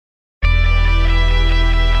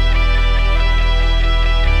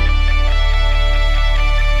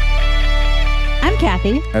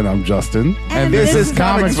Kathy. And I'm Justin. And this is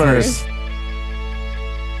ComicsVerse.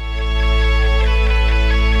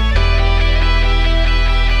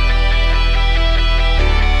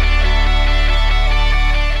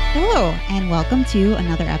 Hello, and welcome to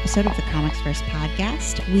another episode of the ComicsVerse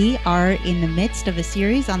podcast. We are in the midst of a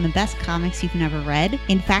series on the best comics you've never read.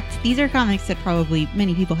 In fact, these are comics that probably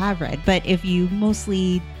many people have read, but if you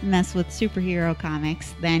mostly mess with superhero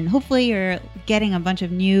comics, then hopefully you're getting a bunch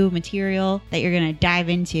of new material that you're going to dive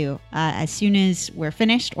into as soon as we're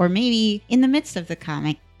finished, or maybe in the midst of the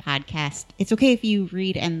comic podcast. It's okay if you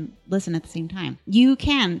read and listen at the same time. You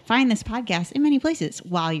can find this podcast in many places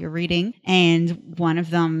while you're reading, and one of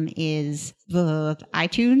them is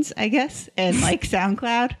iTunes, I guess, and like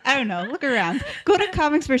SoundCloud. I don't know. Look around. Go to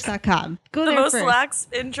comicsverse.com. Go there first. The most lax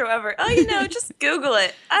intro ever. Oh, just Google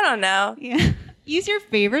it. I don't know. Yeah. Use your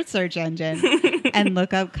favorite search engine and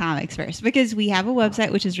look up ComicsVerse, because we have a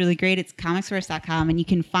website which is really great. It's comicsverse.com, and you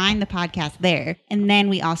can find the podcast there. And then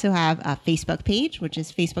we also have a Facebook page, which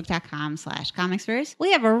is facebook.com/comicsverse.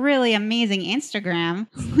 We have a really amazing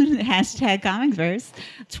Instagram, hashtag ComicsVerse,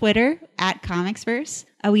 Twitter @comicsverse.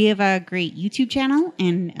 We have a great YouTube channel,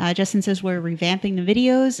 and Justin says we're revamping the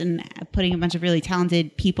videos and putting a bunch of really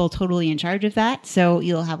talented people totally in charge of that. So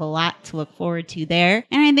you'll have a lot to look forward to there.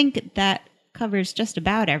 And I think that covers just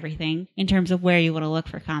about everything in terms of where you want to look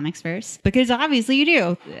for ComicsVerse, because obviously you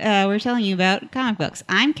do. We're telling you about comic books.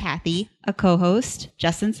 I'm Kathy, a co-host.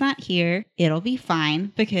 Justin's not here. It'll be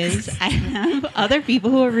fine, because I have other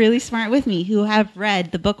people who are really smart with me who have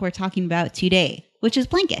read the book we're talking about today, which is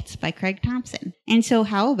Blankets by Craig Thompson. And so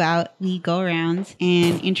how about we go around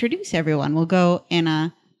and introduce everyone? We'll go in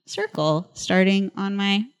a circle, starting on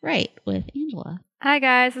my right with Angela. Hi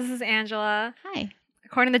guys, this is Angela. Hi.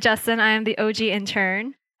 According to Justin, I am the OG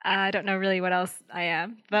intern. I don't know really what else I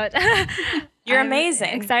am, but You're I'm amazing.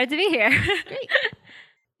 Excited to be here. Great.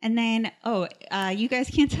 And then, you guys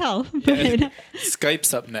can't tell, but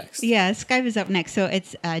Skype's up next. Yeah, Skype is up next. So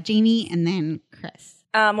it's Jamie and then Chris.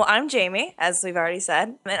 Well, I'm Jamie, as we've already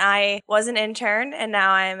said, and I was an intern, and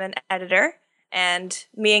now I'm an editor. And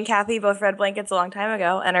me and Kathy both read Blankets a long time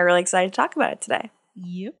ago, and are really excited to talk about it today.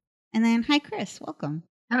 Yep. And then, hi, Chris. Welcome.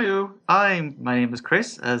 Hello, my name is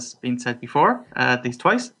Chris, as been said before, at least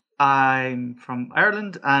twice. I'm from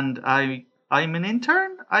Ireland, and I'm an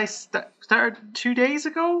intern. I started 2 days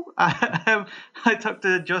ago. I talked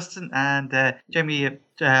to Justin and Jamie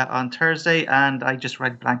on Thursday, and I just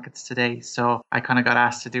read Blankets today. So I kind of got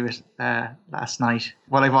asked to do it last night.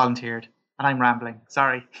 Well, I volunteered. And I'm rambling.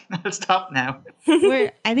 Sorry. I'll stop now.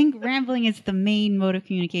 I think rambling is the main mode of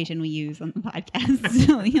communication we use on the podcast.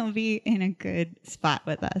 So you'll be in a good spot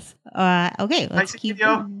with us. Okay, let's keep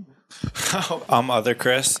going. I'm Other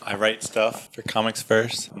Chris. I write stuff for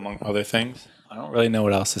ComicsVerse, among other things. I don't really know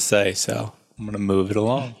what else to say, so I'm going to move it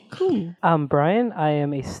along. Cool. I'm Brian. I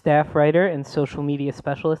am a staff writer and social media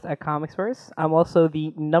specialist at ComicsVerse. I'm also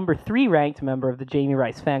the number 3 ranked member of the Jamie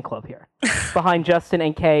Rice fan club here, behind Justin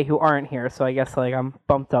and Kay, who aren't here. So I guess I'm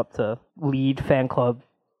bumped up to lead fan club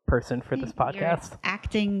person for this podcast. You're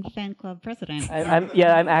acting fan club president. I'm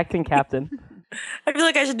acting captain. I feel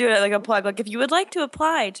like I should do it like a plug. Like, if you would like to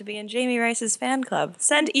apply to be in Jamie Rice's fan club,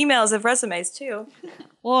 send emails of resumes too.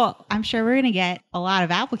 Well, I'm sure we're going to get a lot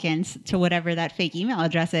of applicants to whatever that fake email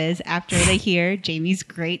address is after they hear Jamie's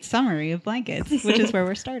great summary of Blankets, which is where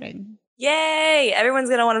we're starting. Yay! Everyone's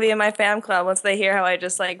going to want to be in my fan club once they hear how I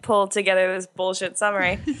just pulled together this bullshit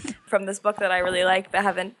summary from this book that I really like but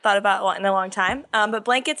haven't thought about in a long time. But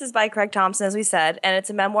Blankets is by Craig Thompson, as we said, and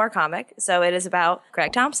it's a memoir comic, so it is about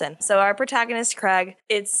Craig Thompson. So our protagonist, Craig,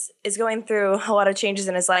 is going through a lot of changes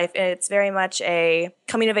in his life. It's very much a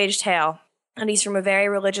coming-of-age tale. And he's from a very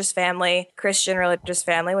religious family, Christian religious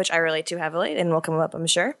family, which I relate to heavily and will come up, I'm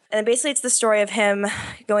sure. And basically it's the story of him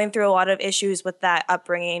going through a lot of issues with that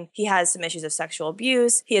upbringing. He has some issues of sexual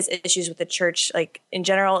abuse. He has issues with the church, in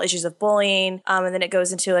general, issues of bullying. And then it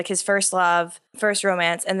goes into his first love, first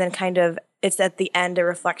romance, and then it's at the end a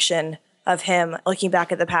reflection of him looking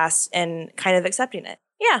back at the past and kind of accepting it.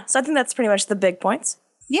 Yeah, so I think that's pretty much the big points.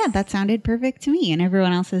 Yeah, that sounded perfect to me, and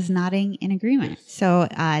everyone else is nodding in agreement. So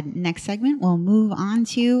next segment, we'll move on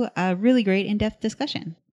to a really great in-depth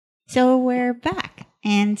discussion. So we're back.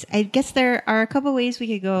 And I guess there are a couple ways we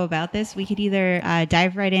could go about this. We could either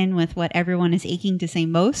dive right in with what everyone is aching to say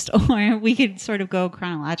most, or we could sort of go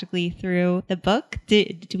chronologically through the book. Do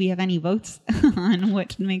we have any votes on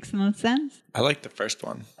what makes the most sense? I like the first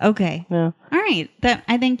one. Okay. Yeah. All right.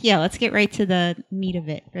 I think, let's get right to the meat of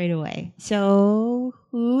it right away. So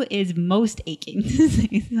who is most aching to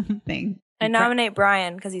say something? I nominate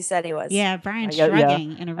Brian because he said he was. Yeah, Brian's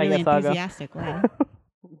shrugging in a really enthusiastic way.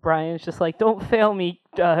 Brian's just like, don't fail me,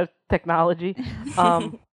 technology.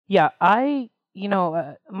 My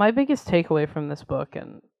biggest takeaway from this book,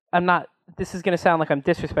 and this is going to sound like I'm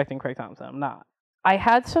disrespecting Craig Thompson. I'm not. I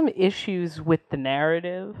had some issues with the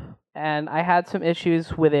narrative, and I had some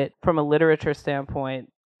issues with it from a literature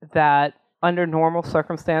standpoint that under normal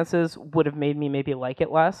circumstances would have made me maybe like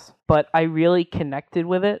it less. But I really connected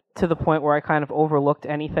with it to the point where I kind of overlooked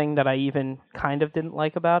anything that I even kind of didn't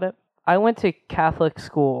like about it. I went to Catholic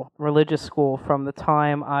school, religious school, from the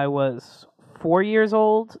time I was 4 years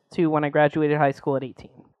old to when I graduated high school at 18.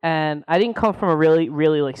 And I didn't come from a really,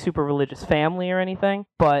 really like super religious family or anything,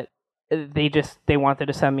 but they wanted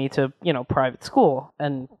to send me to, private school.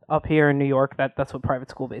 And up here in New York, that's what private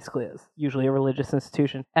school basically is, usually a religious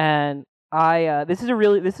institution. And this is a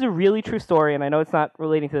really true story, and I know it's not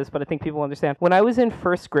relating to this, but I think people understand. When I was in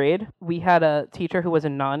first grade, we had a teacher who was a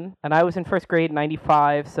nun, and I was in first grade,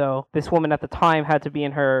 95, so this woman at the time had to be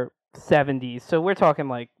in her 70s. So we're talking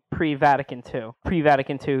like pre-Vatican II.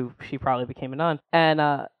 Pre-Vatican II, she probably became a nun.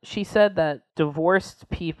 And she said that divorced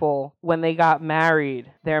people, when they got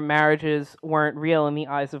married, their marriages weren't real in the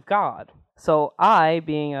eyes of God. So I,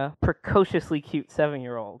 being a precociously cute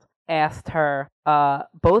 7-year-old, asked her,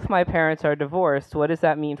 both my parents are divorced, what does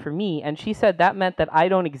that mean for me? And she said that meant that I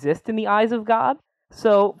don't exist in the eyes of God.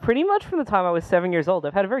 So pretty much from the time I was 7 years old,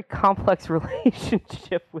 I've had a very complex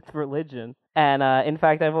relationship with religion. And in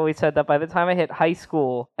fact, I've always said that by the time I hit high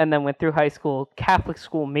school and then went through high school, Catholic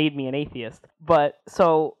school made me an atheist. But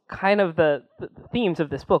so kind of the themes of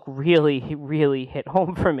this book really, really hit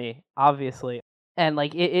home for me, obviously. And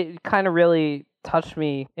like it kind of really touched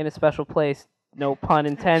me in a special place. No pun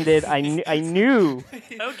intended. I knew.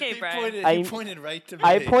 Okay, Brian. He pointed right to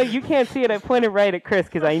me. You can't see it. I pointed right at Chris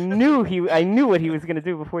because I knew what he was going to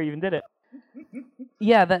do before he even did it.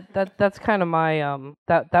 Yeah, that's kind of my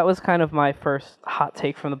that was kind of my first hot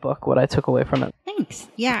take from the book. What I took away from it. Thanks.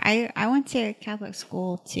 Yeah, I went to Catholic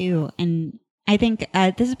school too, and I think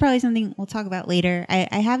this is probably something we'll talk about later.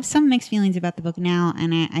 I have some mixed feelings about the book now,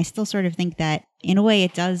 and I still sort of think that in a way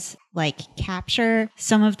it does like capture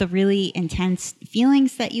some of the really intense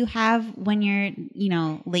feelings that you have when you're,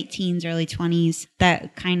 late teens, early 20s,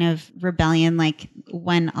 that kind of rebellion, like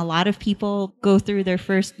when a lot of people go through their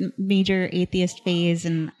first major atheist phase.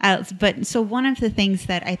 And but so one of the things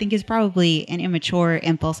that I think is probably an immature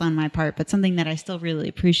impulse on my part, but something that I still really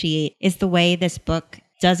appreciate, is the way this book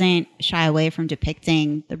doesn't shy away from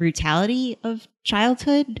depicting the brutality of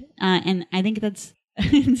childhood. And I think that's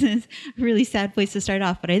it's a really sad place to start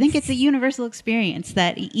off, but I think it's a universal experience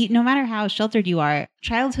that no matter how sheltered you are,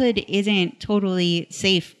 childhood isn't totally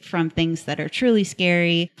safe from things that are truly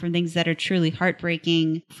scary, from things that are truly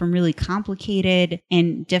heartbreaking, from really complicated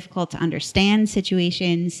and difficult to understand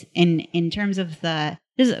situations. And in terms of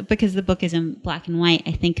just because the book is in black and white,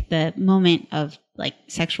 I think the moment of like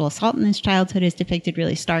sexual assault in this childhood is depicted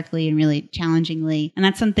really starkly and really challengingly. And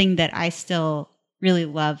that's something that I still really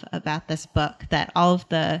love about this book, that all of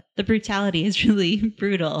the brutality is really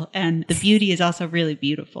brutal and the beauty is also really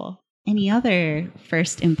beautiful. Any other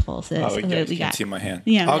first impulses? Oh, you can't see my hand.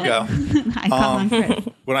 Yeah, I'll go. I call on Chris.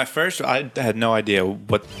 When I had no idea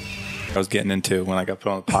what I was getting into when I got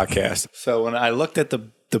put on the podcast. So when I looked at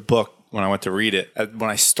the book, when I went to read it, when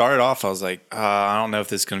I started off, I was like, I don't know if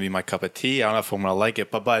this is going to be my cup of tea. I don't know if I'm going to like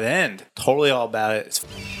it. But by the end, totally all about it. It's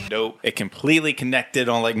dope. It completely connected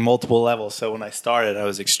on like multiple levels. So when I started, I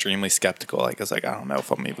was extremely skeptical. Like I was like, I don't know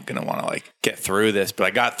if I'm even going to want to like get through this. But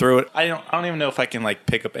I got through it. I don't even know if I can like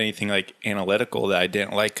pick up anything like analytical that I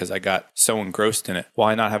didn't like because I got so engrossed in it.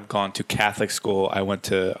 Why not have gone to Catholic school? I went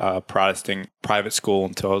to Protestant private school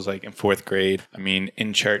until I was like in 4th grade. I mean,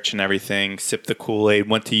 in church and everything, sipped the Kool-Aid,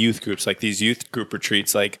 went to youth groups. Like these youth group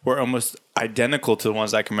retreats, like were almost identical to the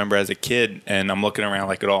ones I can remember as a kid. And I'm looking around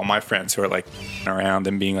like at all my friends who are like around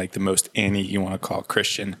and being like the most you want to call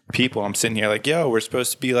Christian people. I'm sitting here like, yo, we're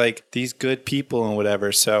supposed to be like these good people and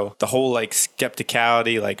whatever. So the whole like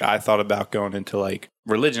skepticality, like I thought about going into like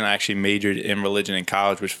religion. I actually majored in religion in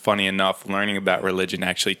college, which funny enough, learning about religion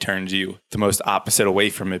actually turns you the most opposite away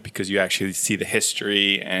from it because you actually see the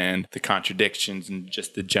history and the contradictions and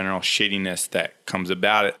just the general shittiness that comes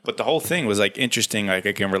about it. But the whole thing was like interesting. Like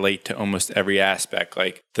I can relate to almost every aspect,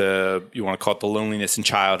 like you want to call it the loneliness in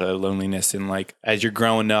childhood, loneliness in like as you're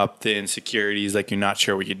growing up, the insecurities, like you're not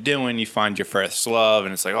sure what you're doing. You find your first love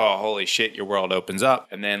and it's like, oh, holy shit, your world opens up.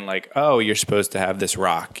 And then like, oh, you're supposed to have this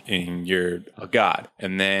rock and you're a god.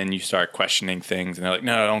 And then you start questioning things and they're like,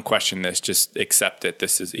 no, don't question this. Just accept it.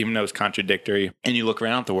 This is, even though it's contradictory. And you look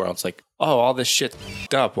around at the world, it's like, oh, all this shit's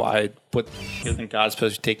f***ed up. Why? What? Isn't God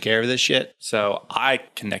supposed to take care of this shit? So I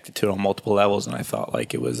connected to it on multiple levels, and I thought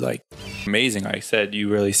like it was like amazing. Like I said,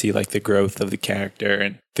 you really see like the growth of the character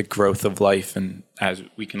and the growth of life. And as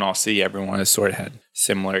we can all see, everyone has sort of had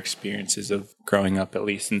similar experiences of growing up, at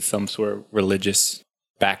least in some sort of religious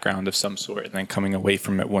background of some sort, and then coming away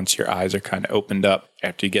from it once your eyes are kind of opened up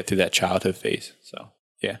after you get through that childhood phase. So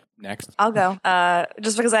yeah, next. I'll go.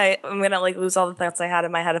 Just because I'm going to like lose all the thoughts I had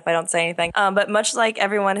in my head if I don't say anything. But much like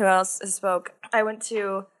everyone who else spoke, I went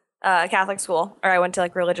to Catholic school, or I went to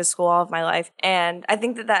like religious school all of my life. And I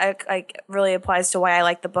think that like really applies to why I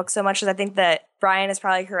like the book so much, because I think that Brian is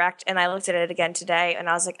probably correct. And I looked at it again today and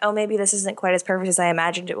I was like, oh, maybe this isn't quite as perfect as I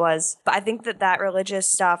imagined it was. But I think that religious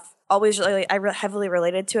stuff always really, heavily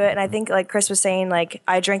related to it. And I think like Chris was saying, like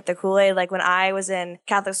I drank the Kool-Aid. Like when I was in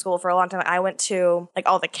Catholic school for a long time, I went to like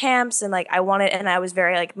all the camps and like I was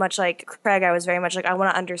very like much like Craig, I was very much like, I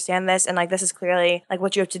want to understand this. And like, this is clearly like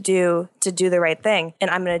what you have to do the right thing. And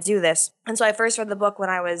I'm going to do this. And so I first read the book when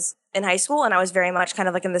I was in high school, and I was very much kind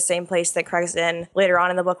of like in the same place that Craig's in later on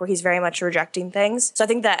in the book, where he's very much rejecting things. So I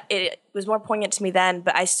think that it was more poignant to me then,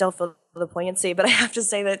 but I still feel the poignancy. But I have to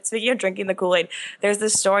say that speaking of drinking the Kool-Aid, there's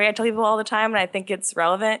this story I tell people all the time, and I think it's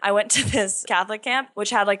relevant. I went to this Catholic camp,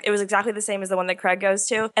 which had like, it was exactly the same as the one that Craig goes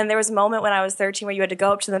to. And there was a moment when I was 13 where you had to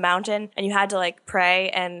go up to the mountain and you had to like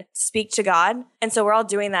pray and speak to God. And so we're all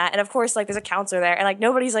doing that. And of course, like there's a counselor there and like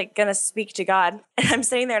nobody's like gonna speak to God. And I'm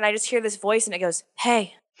sitting there and I just hear this voice and it goes,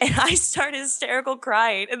 hey. And I start hysterical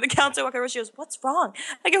crying. And the counselor walked over, she goes, what's wrong?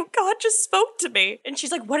 I go, God just spoke to me. And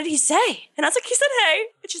she's like, what did he say? And I was like, he said, hey.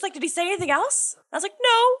 And she's like, did he say anything else? I was like,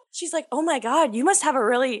 no. She's like, oh my God, you must have a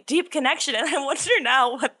really deep connection. And I wonder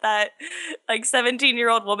now what that like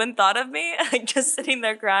 17-year-old woman thought of me, like just sitting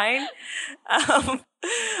there crying.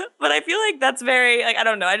 But I feel like that's very, like, I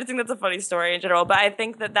don't know. I just think that's a funny story in general. But I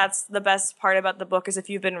think that that's the best part about the book is if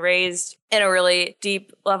you've been raised in a really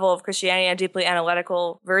deep level of Christianity, a deeply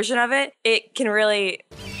analytical version of it, it can really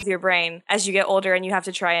with your brain as you get older and you have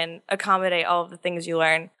to try and accommodate all of the things you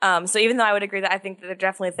learn. So even though I would agree that I think that there are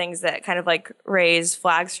definitely things that kind of like raise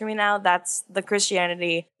flags for me now, that's the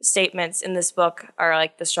Christianity statements in this book are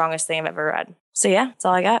like the strongest thing I've ever read. So yeah, that's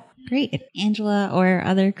all I got. Great. Angela or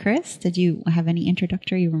other Chris, did you have any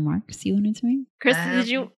introductory remarks you wanted to make? Chris, did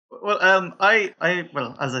you? Well,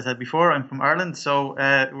 well, as I said before, I'm from Ireland, so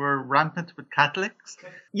we're rampant with Catholics.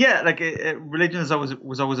 Yeah, like religion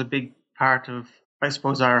was always a big part of, I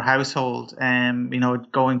suppose, our household. You know,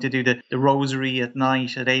 going to do the rosary at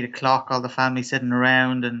night at 8:00, all the family sitting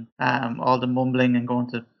around, and all the mumbling and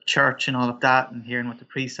going to church and all of that, and hearing what the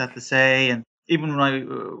priest had to say. And even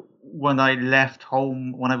when I left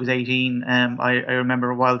home when I was 18, I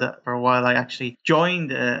remember for a while I actually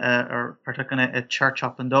joined or partook in a church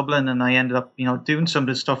up in Dublin, and I ended up, you know, doing some of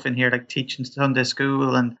the stuff in here, like teaching Sunday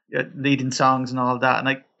school and leading songs and all that. And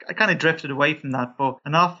I kind of drifted away from that, but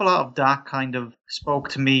an awful lot of that kind of spoke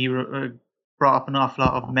to me, brought up an awful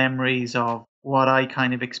lot of memories of what I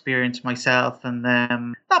kind of experienced myself, and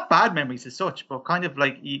not bad memories as such, but kind of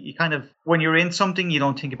like you kind of, when you're in something, you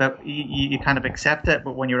don't think about, you kind of accept it,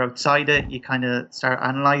 but when you're outside it, you kind of start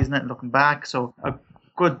analysing it and looking back. So a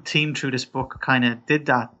good theme through this book kind of did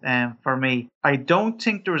that for me. I don't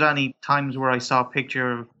think there was any times where I saw a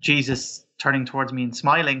picture of Jesus turning towards me and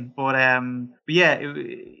smiling, but yeah,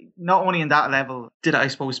 not only in that level did it, I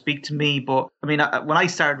suppose, speak to me, but I mean, when I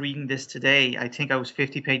started reading this today, I think I was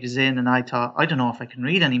 50 pages in and I thought, I don't know if I can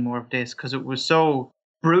read any more of this, because it was so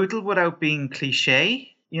brutal without being cliche.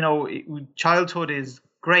 You know, childhood is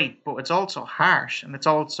great, but it's also harsh, and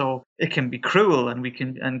it can be cruel,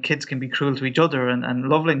 and kids can be cruel to each other and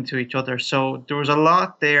loving to each other. So there was a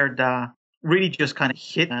lot there that really just kind of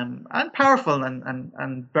hit and powerful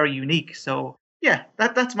and very unique. So yeah,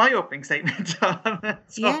 that's my opening statement. So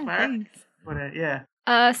Yeah, far. thanks. But yeah.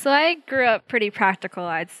 So I grew up pretty practical,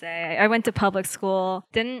 I'd say. I went to public school.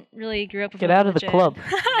 Didn't really grow up with Get out of the club.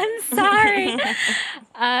 I'm sorry.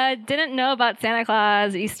 Didn't know about Santa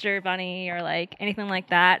Claus, Easter Bunny, or like anything like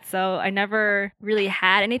that. So I never really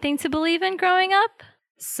had anything to believe in growing up.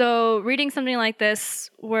 So reading something like this,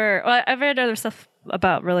 I've read other stuff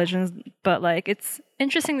about religions, but like it's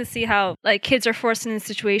interesting to see how like kids are forced in a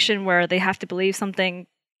situation where they have to believe something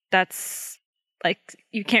that's like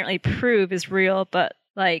you can't really prove is real, but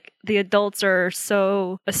like the adults are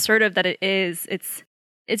so assertive that it's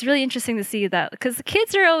really interesting to see that, because the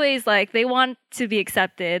kids are always like, they want to be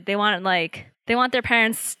accepted, they want their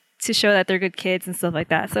parents to show that they're good kids and stuff like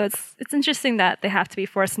that. So it's interesting that they have to be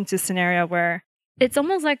forced into a scenario where it's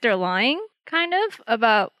almost like they're lying, kind of,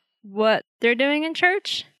 about what they're doing in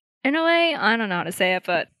church in a way. I don't know how to say it,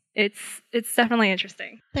 but it's definitely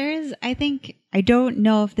interesting. There is, I think, I don't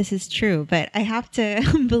know if this is true, but I have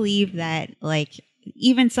to believe that, like,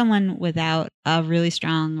 even someone without a really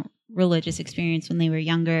strong religious experience when they were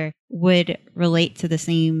younger would relate to the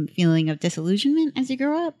same feeling of disillusionment as you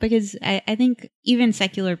grow up. Because I think even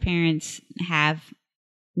secular parents have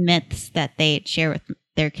myths that they share with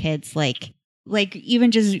their kids, like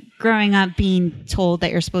even just growing up being told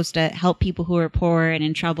that you're supposed to help people who are poor and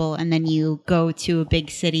in trouble, and then you go to a big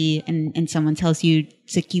city and someone tells you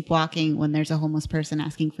to keep walking when there's a homeless person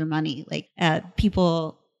asking for money. Like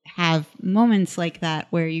people have moments like that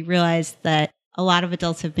where you realize that a lot of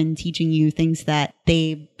adults have been teaching you things that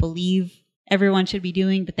they believe everyone should be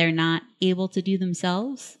doing, but they're not able to do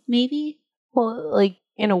themselves, maybe. Well, like,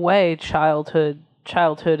 in a way, childhood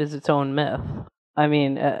is its own myth. I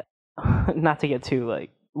mean, not to get too,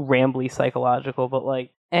 like, rambly psychological, but,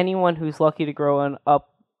 like, anyone who's lucky to grow up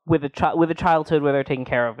with a childhood where they're taken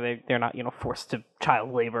care of, they're not, forced to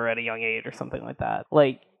child labor at a young age or something like that.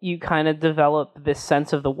 Like, you kind of develop this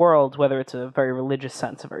sense of the world, whether it's a very religious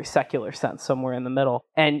sense, a very secular sense, somewhere in the middle,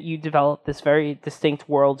 and you develop this very distinct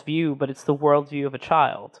worldview, but it's the worldview of a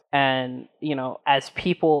child. And,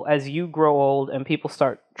 as you grow old and people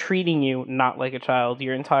start treating you not like a child,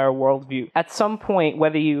 your entire worldview, at some point,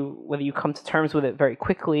 whether you come to terms with it very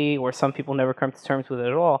quickly, or some people never come to terms with it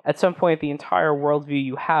at all, at some point the entire worldview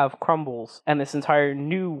you have crumbles, and this entire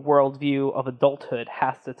new worldview of adulthood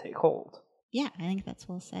has to take hold. Yeah, I think that's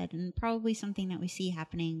well said, and probably something that we see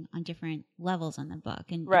happening on different levels in the book.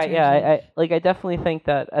 And right, yeah, I definitely think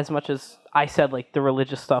that, as much as I said, like, the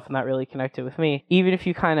religious stuff and that really connected with me, even if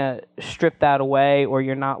you kind of strip that away, or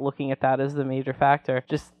you're not looking at that as the major factor,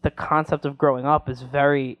 just the concept of growing up is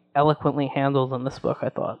very eloquently handled in this book, I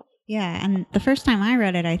thought. Yeah, and the first time I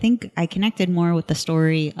read it, I think I connected more with the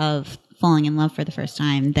story of falling in love for the first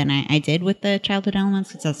time than I did with the childhood elements,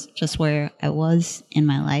 because that's just where I was in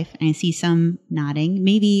my life. And I see some nodding.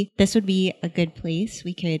 Maybe this would be a good place.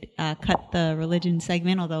 We could cut the religion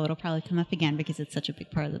segment, although it'll probably come up again because it's such a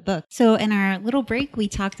big part of the book. So in our little break, we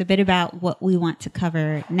talked a bit about what we want to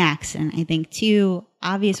cover next. And I think two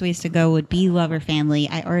obvious ways to go would be love or family.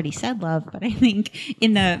 I already said love, but I think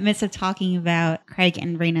in the midst of talking about Craig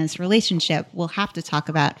and Raina's relationship, we'll have to talk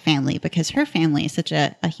about family, because her family is such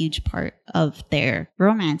a huge part of their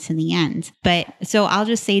romance in the end. But so I'll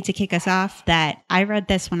just say, to kick us off, that I read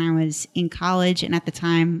this when I was in college, and at the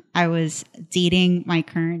time I was dating my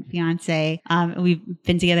current fiance. We've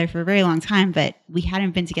been together for a very long time, but we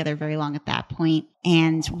hadn't been together very long at that point.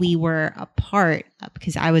 And we were apart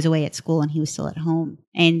because I was away at school and he was still at home.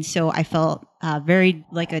 And so I felt very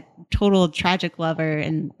like a total tragic lover,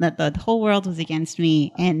 and that the whole world was against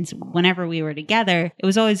me. And whenever we were together, it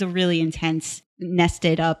was always a really intense,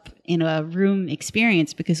 nested up in a room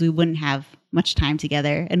experience, because we wouldn't have much time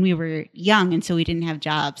together, and we were young, and so we didn't have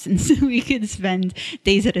jobs, and so we could spend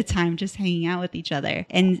days at a time just hanging out with each other.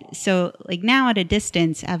 And so, like, now at a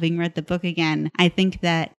distance, having read the book again, I think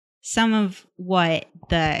that some of what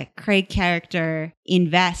the Craig character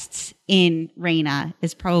invests in Raina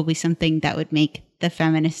is probably something that would make the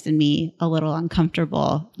feminist in me a little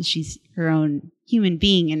uncomfortable. She's her own human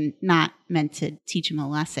being and not meant to teach him a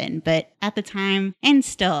lesson. But at the time, and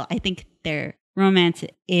still, I think their romance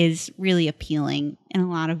is really appealing in a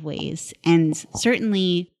lot of ways, and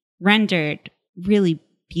certainly rendered really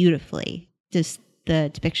beautifully. Just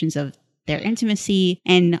the depictions of their intimacy,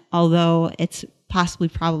 and although it's possibly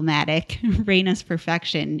problematic, Raina's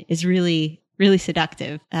perfection is really, really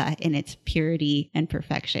seductive in its purity and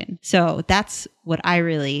perfection. So that's what I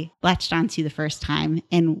really latched onto the first time,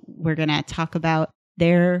 and we're going to talk about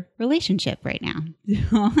their relationship right now.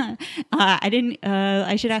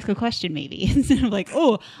 I should ask a question maybe, instead of like,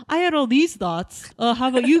 oh, I had all these thoughts. How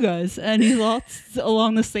about you guys? Any thoughts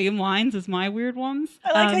along the same lines as my weird ones?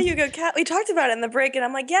 I like how you go, Kat, we talked about it in the break, and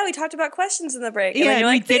I'm like, yeah, we talked about questions in the break. And yeah, then you're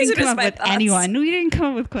like, we these didn't are come just up my with thoughts. anyone. We didn't come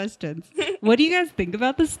up with questions. What do you guys think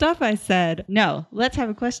about the stuff I said? No, let's have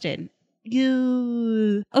a question.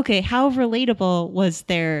 Okay, how relatable was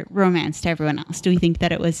their romance to everyone else? Do we think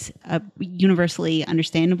that it was a universally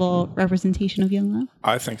understandable representation of young love?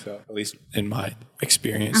 I think so, at least in my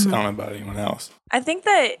experience. I don't know about anyone else. I think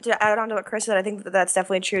that, to add on to what Chris said, I think that that's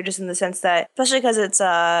definitely true, just in the sense that, especially because it's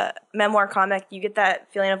a memoir comic, you get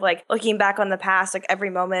that feeling of like looking back on the past, like every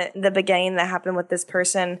moment in the beginning that happened with this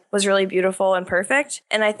person was really beautiful and perfect.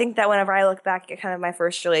 And I think that whenever I look back at kind of my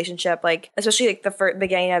first relationship, like especially like the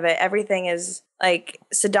beginning of it, everything is like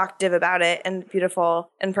seductive about it and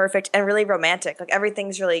beautiful and perfect and really romantic. Like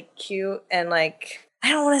everything's really cute and like I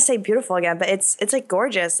don't want to say beautiful again, but it's like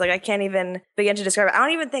gorgeous. Like I can't even begin to describe it. I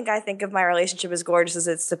don't even think I think of my relationship as gorgeous as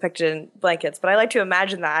it's depicted in Blankets, but I like to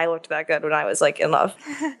imagine that I looked that good when I was like in love.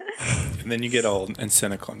 And then you get old and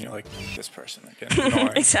cynical, and you're like, this person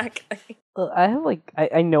again. Exactly. Well, I have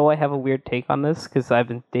I know I have a weird take on this because I've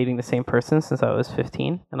been dating the same person since I was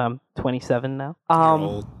 15, and I'm 27 now. You're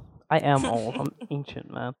old. I am old. I'm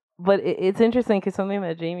ancient, man. But it's interesting because something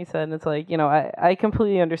that Jamie said, and it's like, you know, I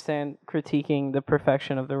completely understand critiquing the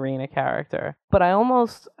perfection of the Raina character, but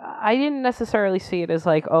I didn't necessarily see it as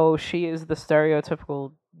like, oh, she is the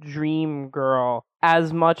stereotypical dream girl,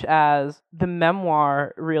 as much as the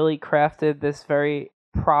memoir really crafted this very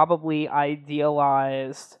probably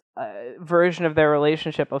idealized version of their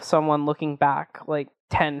relationship of someone looking back like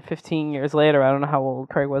 10, 15 years later. I don't know how old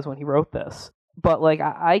Craig was when he wrote this. But, like,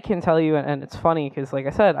 I can tell you, and it's funny, because, like I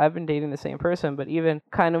said, I've been dating the same person, but even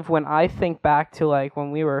kind of when I think back to, like,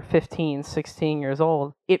 when we were 15, 16 years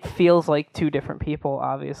old, it feels like two different people,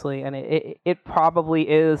 obviously, and it probably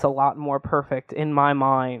is a lot more perfect in my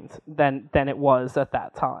mind than it was at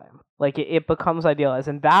that time. Like, it becomes idealized,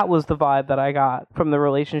 and that was the vibe that I got from the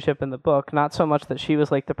relationship in the book. Not so much that she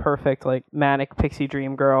was, like, the perfect, like, manic pixie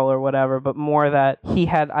dream girl or whatever, but more that he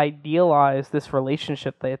had idealized this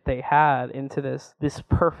relationship that they had into this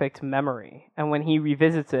perfect memory. And when he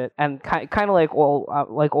revisits it, and kind of like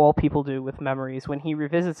all people do with memories, when he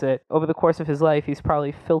revisits it, over the course of his life, he's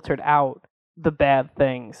probably filtered out the bad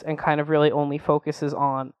things and kind of really only focuses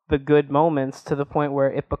on the good moments to the point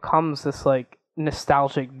where it becomes this, like,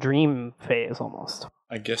 nostalgic dream phase almost.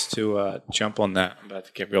 I guess to jump on that, I'm about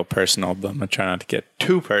to get real personal, but I'm going to try not to get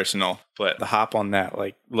too personal. But to hop on that,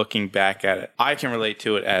 like looking back at it, I can relate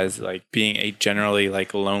to it as like being a generally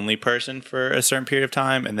like lonely person for a certain period of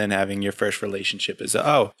time, and then having your first relationship is,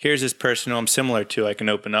 oh, here's this person who I'm similar to, I can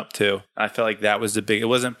open up to. I felt like that was it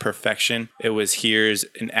wasn't perfection. It was, here's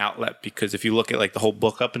an outlet, because if you look at like the whole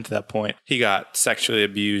book up until that point, he got sexually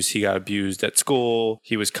abused, he got abused at school,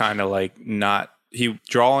 he was kind of like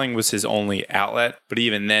drawing was his only outlet, but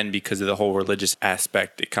even then, because of the whole religious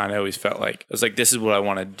aspect, it kind of always felt like, it was like, this is what I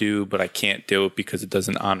want to do, but I can't do it because it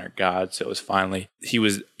doesn't honor God. So it was finally, he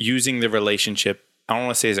was using the relationship, I don't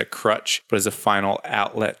want to say as a crutch, but as a final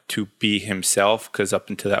outlet to be himself, because up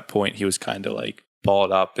until that point, he was kind of like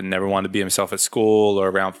balled up and never wanted to be himself at school or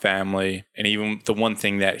around family. And even the one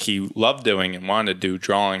thing that he loved doing and wanted to do,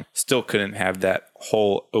 drawing, still couldn't have that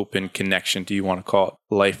whole open connection, do you want to call it,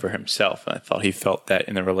 life for himself. And I thought he felt that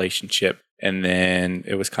in the relationship. And then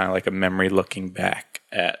it was kind of like a memory looking back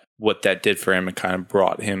at what that did for him, and kind of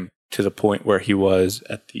brought him to the point where he was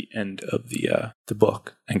at the end of the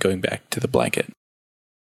book, and going back to the blanket.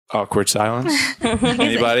 Awkward silence.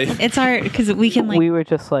 Anybody? It's hard because we can like. We were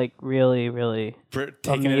just like really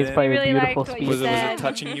taking it amazed by your really beautiful liked what you Was speech it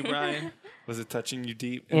touching you, Brian? Was it touching you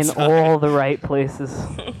deep in inside? all the right places.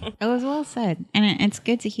 It was well said. And it's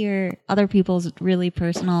good to hear other people's really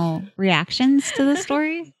personal reactions to the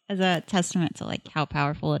story as a testament to like how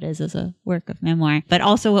powerful it is as a work of memoir. But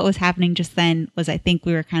also what was happening just then was, I think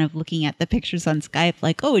we were kind of looking at the pictures on Skype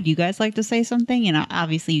like, oh, would you guys like to say something? You know,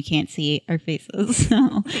 obviously you can't see our faces.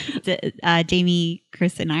 So Jamie,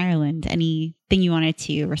 Chris in Ireland, anything you wanted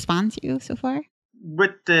to respond to so far?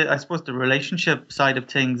 With I suppose the relationship side of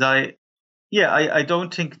things, I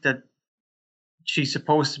don't think that she's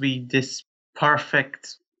supposed to be this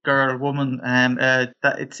perfect girl, woman, that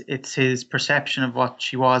it's his perception of what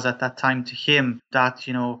she was at that time to him, that,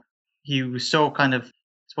 you know, he was so kind of, I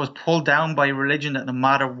suppose, pulled down by religion that no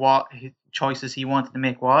matter what his choices he wanted to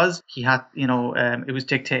make was, he had, you know, it was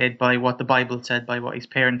dictated by what the Bible said, by what his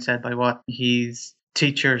parents said, by what his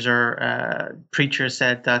teachers or preachers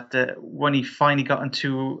said, that when he finally got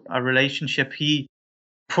into a relationship, he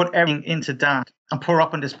put everything into that and put her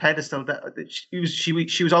up on this pedestal that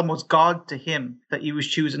she was almost God to him, that he was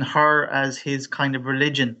choosing her as his kind of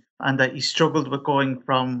religion, and that he struggled with going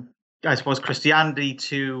from, I suppose, Christianity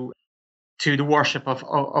to the worship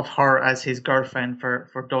of her as his girlfriend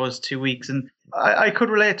for those 2 weeks. And I could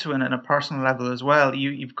relate to it on a personal level as well.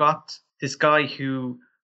 You've got this guy who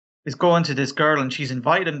is going to this girl and she's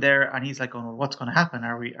invited him there, and he's like, oh, well, what's going to happen?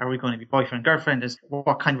 Are we going to be boyfriend, girlfriend?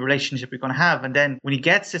 What kind of relationship are we going to have? And then when he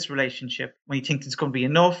gets this relationship, when he thinks it's going to be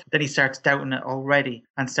enough, then he starts doubting it already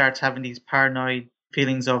and starts having these paranoid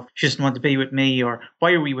feelings of, she doesn't want to be with me, or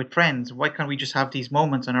why are we with friends? Why can't we just have these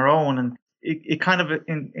moments on our own? And it kind of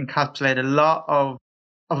encapsulated a lot of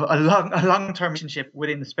a long-term relationship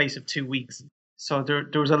within the space of 2 weeks. So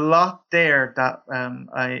there was a lot there that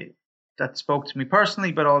that spoke to me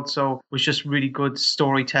personally, but also was just really good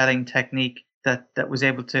storytelling technique that was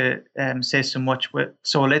able to say so much with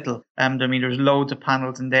so little. I mean, there's loads of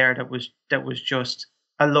panels in there that was just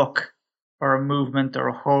a look or a movement or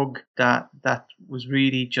a hug that was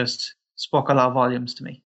really just spoke a lot of volumes to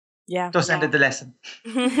me. Yeah. Just ended the lesson.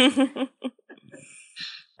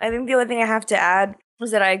 I think the only thing I have to add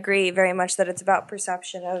was that I agree very much that it's about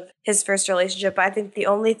perception of his first relationship. But I think the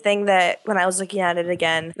only thing that, when I was looking at it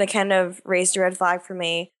again, that kind of raised a red flag for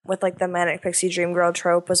me with like the manic pixie dream girl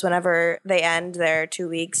trope was whenever they end their 2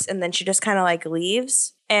 weeks and then she just kind of like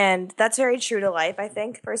leaves. And that's very true to life, I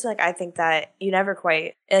think. Personally, like, I think that you never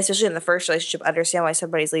quite, and especially in the first relationship, understand why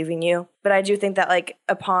somebody's leaving you. But I do think that, like,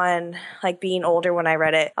 upon, like, being older when I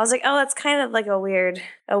read it, I was like, oh, that's kind of, like, a weird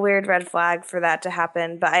red flag for that to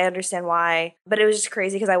happen. But I understand why. But it was just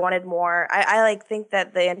crazy because I wanted more. I like, think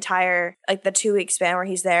that the entire, like, the 2 week span where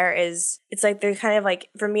he's there is, it's, like, they're kind of, like,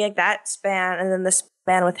 for me, like, that span and then the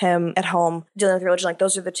span with him at home dealing with religion, like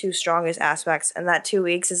those are the two strongest aspects, and that 2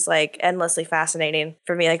 weeks is like endlessly fascinating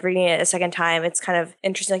for me. Like reading it a second time, it's kind of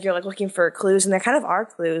interesting, like you're like looking for clues, and there kind of are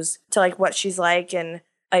clues to like what she's like and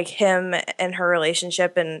like him and her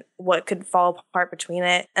relationship and what could fall apart between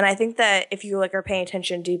it. And I think that if you like are paying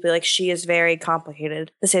attention deeply, like she is very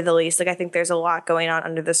complicated to say the least. Like I think there's a lot going on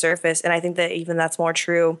under the surface, and I think that even that's more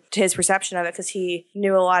true to his perception of it because he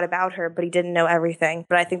knew a lot about her, but he didn't know everything.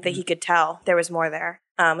 But I think that he could tell there was more there,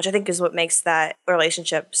 which I think is what makes that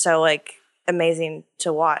relationship so like amazing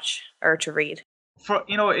to watch or to read. For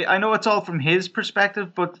I know it's all from his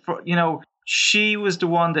perspective, but for she was the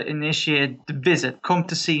one that initiated the visit. Come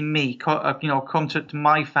to see me. Come to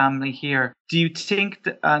my family here. Do you think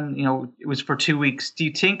that? And it was for 2 weeks. Do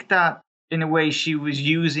you think that in a way she was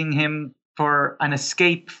using him for an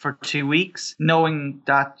escape for 2 weeks, knowing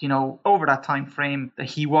that over that time frame that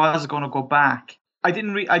he was going to go back? I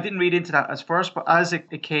didn't read into that as first, but as it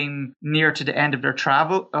came near to the end of their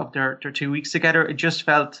travel of their 2 weeks together, it just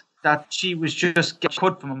felt that she was just getting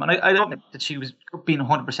cut from him. And I don't think that she was being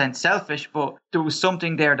 100% selfish, but there was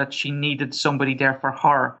something there that she needed somebody there for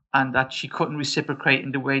her and that she couldn't reciprocate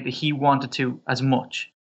in the way that he wanted to as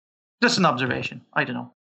much. Just an observation. I don't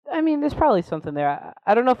know. I mean, there's probably something there.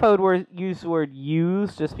 I don't know if I would use the word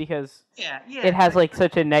use just because it has like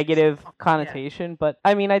such a negative connotation. But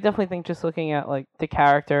I mean, I definitely think just looking at like the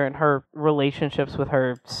character and her relationships with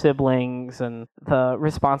her siblings and the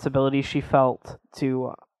responsibility she felt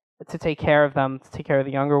to take care of them, to take care of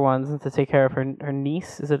the younger ones, and to take care of her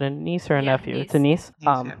niece. Is it a niece or a nephew? Niece. It's a niece.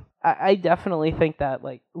 Yeah. I definitely think that,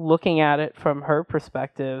 like, looking at it from her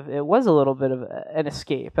perspective, it was a little bit of an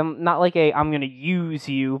escape. And not like I'm going to use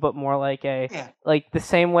you, but more like like the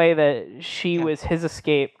same way that she was his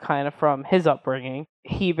escape kind of from his upbringing.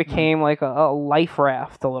 He became like a life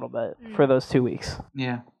raft a little bit for those 2 weeks.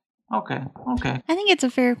 Yeah. Okay. I think it's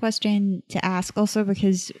a fair question to ask also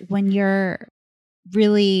because when you're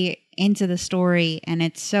really into the story and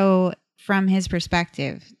it's so from his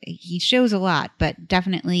perspective, he shows a lot, but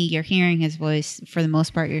definitely you're hearing his voice for the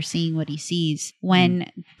most part. You're seeing what he sees.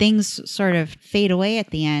 When things sort of fade away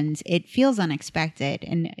at the end, it feels unexpected.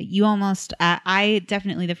 And you almost, I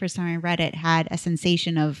definitely the first time I read it had a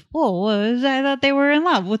sensation of, whoa, I thought they were in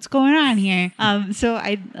love. What's going on here? So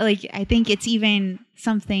I think it's even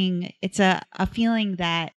something, it's a feeling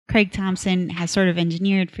that Craig Thompson has sort of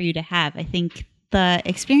engineered for you to have. I think the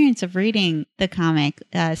experience of reading the comic,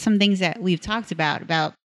 some things that we've talked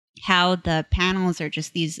about how the panels are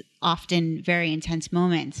just these often very intense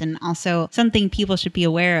moments. And also something people should be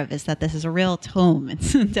aware of is that this is a real tome.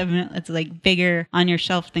 It's definitely, it's like bigger on your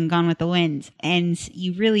shelf than Gone with the Wind. And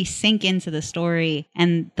you really sink into the story.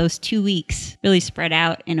 And those 2 weeks really spread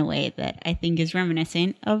out in a way that I think is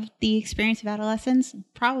reminiscent of the experience of adolescence.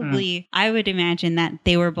 Probably, I would imagine that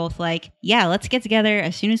they were both like, yeah, let's get together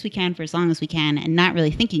as soon as we can for as long as we can, and not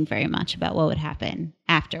really thinking very much about what would happen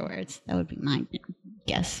afterwards. That would be my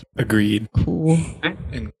guess. Agreed. Cool.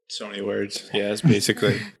 In so many words. Yes,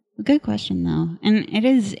 basically. Good question, though. And it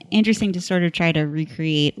is interesting to sort of try to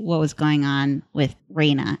recreate what was going on with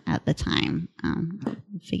Raina at the time.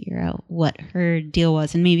 Figure out what her deal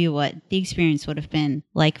was and maybe what the experience would have been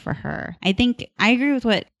like for her. I think I agree with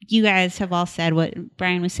what you guys have all said, what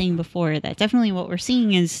Brian was saying before, that definitely what we're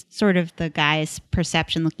seeing is sort of the guy's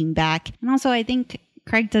perception looking back. And also, I think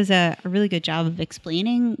Craig does a really good job of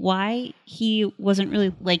explaining why he wasn't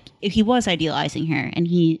really like, if he was idealizing her, and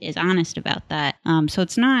he is honest about that. So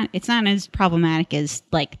it's not as problematic as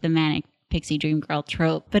like the manic pixie dream girl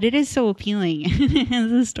trope, but it is so appealing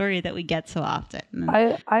as a story that we get so often.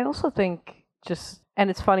 I also think just And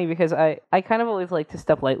it's funny because I kind of always like to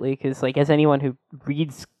step lightly because, like, as anyone who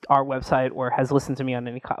reads our website or has listened to me on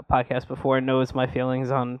any podcast before knows my feelings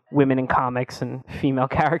on women in comics and female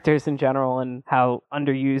characters in general and how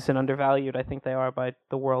underused and undervalued I think they are by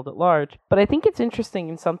the world at large. But I think it's interesting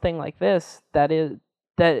in something like this that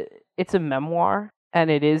it's a memoir and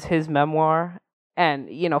it is his memoir. And,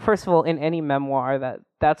 you know, first of all, in any memoir,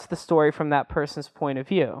 that's the story from that person's point of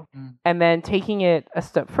view. And then taking it a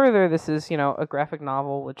step further, this is, you know, a graphic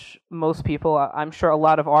novel, which most people, I'm sure a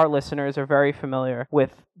lot of our listeners are very familiar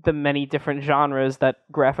with the many different genres that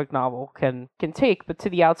graphic novel can take. But to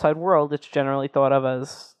the outside world, it's generally thought of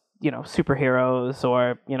as, you know, superheroes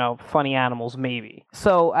or, you know, funny animals, maybe.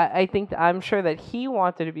 So I think I'm sure that he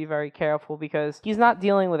wanted to be very careful because he's not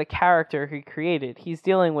dealing with a character he created. He's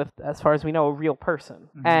dealing with, as far as we know, a real person.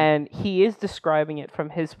 And he is describing it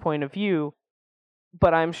from his point of view,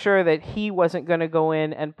 but I'm sure that he wasn't going to go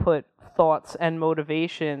in and put thoughts and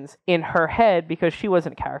motivations in her head because she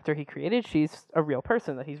wasn't a character he created. She's a real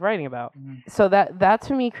person that he's writing about. So that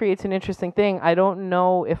to me creates an interesting thing. I don't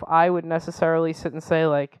know if I would necessarily sit and say,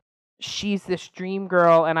 like, she's this dream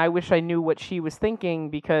girl and I wish I knew what she was thinking,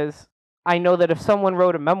 because I know that if someone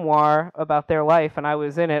wrote a memoir about their life and I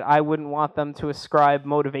was in it, I wouldn't want them to ascribe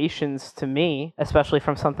motivations to me, especially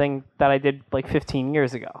from something that I did like 15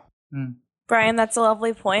 years ago. Brian, that's a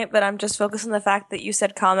lovely point, but I'm just focused on the fact that you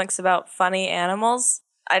said comics about funny animals.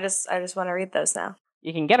 I just want to read those now.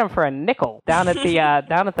 You can get them for a nickel down at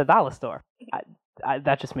the dollar store.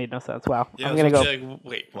 That just made no sense. Wow. Yeah, I'm gonna go. like,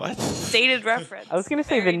 wait, what? Dated reference. I was gonna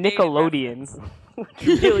say Very the dated Nickelodeons,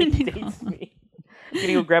 which really dates me. I'm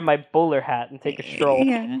gonna go grab my bowler hat and take a stroll.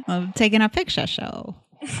 Yeah, well, taking a picture show.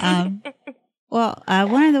 Well,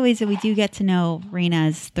 one of the ways that we do get to know Raina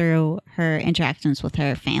is through her interactions with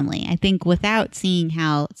her family. I think without seeing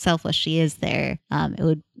how selfless she is there, it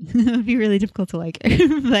would be really difficult to like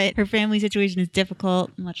her. But her family situation is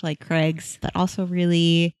difficult, much like Craig's, but also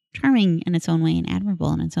really charming in its own way and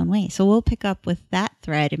admirable in its own way. So we'll pick up with that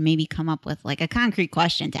thread and maybe come up with like a concrete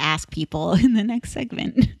question to ask people in the next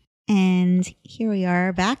segment. And here we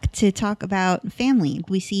are back to talk about family.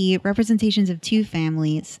 We see representations of two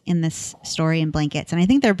families in this story in Blankets. And I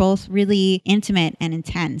think they're both really intimate and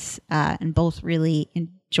intense and both really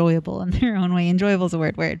enjoyable in their own way. Enjoyable is a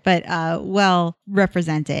weird word, but well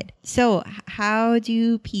represented. So how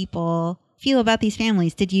do people feel about these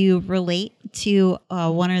families? Did you relate to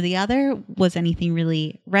one or the other? Was anything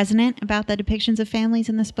really resonant about the depictions of families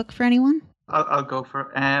in this book for anyone? I'll go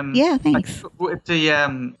for it. Yeah, thanks.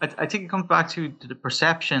 I think it comes back to the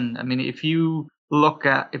perception. I mean, if you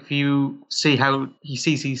see how he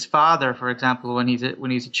sees his father, for example, when he's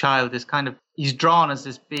a child, he's drawn as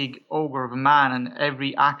this big ogre of a man, and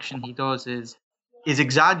every action he does is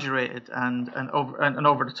exaggerated and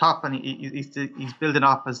over the top, and he's building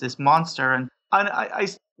up as this monster. And I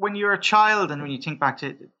when you're a child and when you think back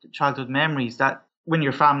to childhood memories, that when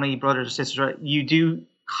your family, brothers or sisters, you do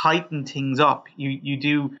heighten things up. You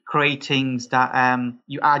do create things that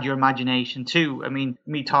you add your imagination to. I mean,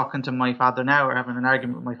 me talking to my father now, or having an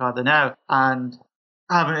argument with my father now, and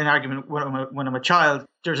having an argument when I'm a child,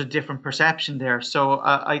 there's a different perception there. So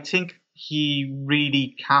I think he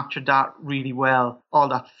really captured that really well. All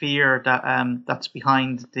that fear that's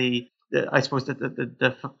behind the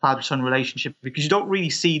father-son relationship, because you don't really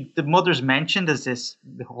see the mother's mentioned as this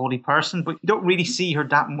holy person, but you don't really see her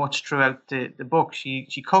that much throughout the book.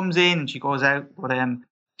 She comes in and she goes out, but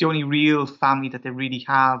the only real family that they really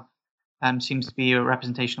have seems to be a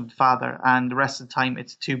representation of the father, and the rest of the time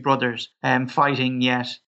it's two brothers fighting yet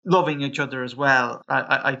loving each other as well.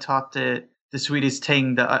 I thought the sweetest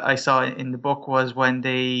thing that I saw in the book was when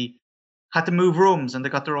they had to move rooms and they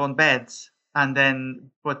got their own beds.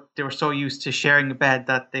 But they were so used to sharing a bed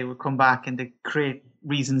that they would come back and they create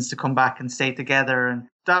reasons to come back and stay together. And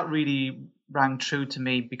that really rang true to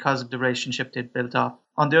me because of the relationship they'd built up.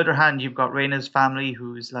 On the other hand, you've got Raina's family,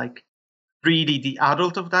 who's like really the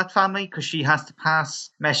adult of that family, because she has to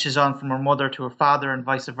pass messages on from her mother to her father and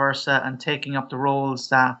vice versa, and taking up the roles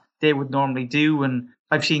that they would normally do. And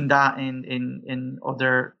I've seen that in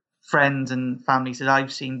other friends and families that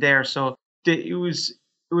I've seen there. So it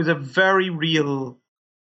was a very real.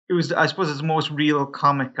 I suppose it's the most real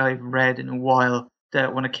comic I've read in a while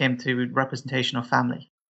when it came to representation of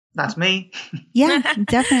family. That's me. Yeah,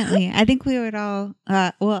 definitely. I think we would all,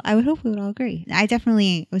 I would hope we would all agree. I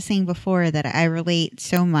definitely was saying before that I relate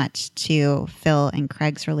so much to Phil and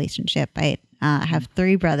Craig's relationship. I I have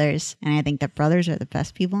 3 brothers, and I think that brothers are the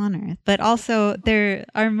best people on earth. But also, there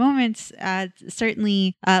are moments,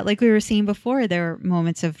 certainly, like we were saying before, there are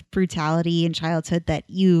moments of brutality in childhood that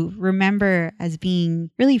you remember as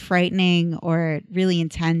being really frightening or really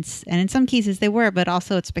intense. And in some cases they were, but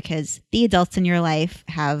also it's because the adults in your life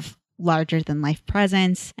have larger than life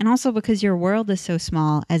presence, and also because your world is so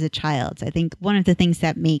small as a child. I think one of the things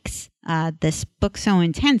that makes this book so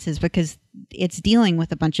intense is because it's dealing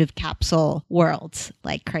with a bunch of capsule worlds,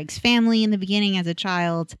 like Craig's family in the beginning as a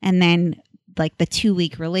child, and then like the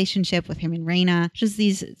 2-week relationship with him and Raina, just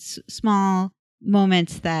these small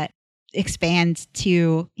moments that expand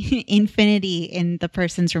to infinity in the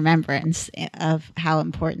person's remembrance of how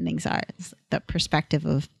important things are. It's the perspective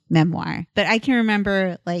of memoir. But I can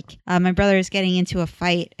remember like my brothers getting into a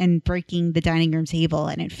fight and breaking the dining room table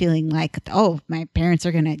and it feeling like, oh, my parents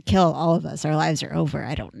are going to kill all of us. Our lives are over.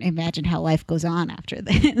 I don't imagine how life goes on after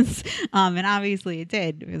this. And obviously it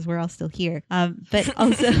did because we're all still here. But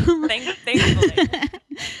also Thankfully.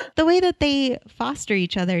 the way that they foster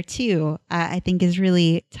each other too, I think is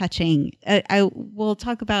really touching. I will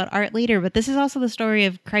talk about art later, but this is also the story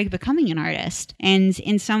of Craig becoming an artist. And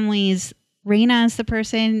in some ways, Raina is the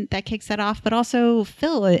person that kicks that off, but also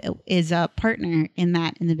Phil is a partner in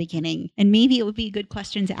that in the beginning. And maybe it would be a good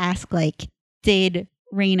question to ask, like, did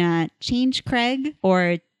Raina change Craig,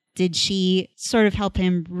 or did she sort of help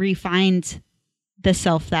him refine the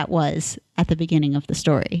self that was at the beginning of the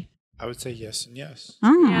story? I would say yes and yes.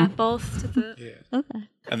 Oh. Yeah, both. Yeah. Okay.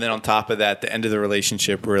 And then on top of that, the end of the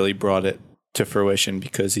relationship really brought it to fruition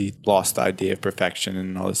because he lost the idea of perfection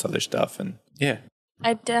and all this other stuff. And yeah.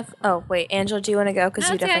 Oh, wait. Angela, do you want to go? Because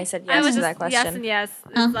you definitely said yes to that question. Yes and yes.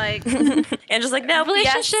 It's like Angela's like, no,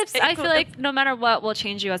 relationships, yes. I feel like no matter what will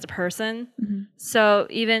change you as a person. Mm-hmm. So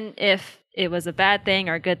even if it was a bad thing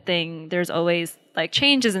or a good thing, there's always like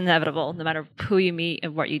change is inevitable no matter who you meet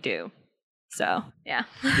and what you do. So, yeah.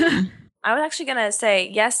 I was actually going to say,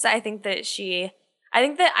 yes, I think she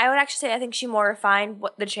more refined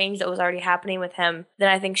what the change that was already happening with him than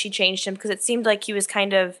I think she changed him, because it seemed like he was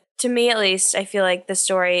kind of, to me at least, I feel like the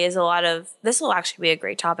story is a lot of, this will actually be a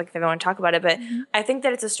great topic if I want to talk about it, but I think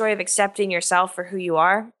that it's a story of accepting yourself for who you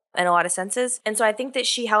are in a lot of senses. And so I think that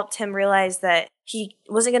she helped him realize that he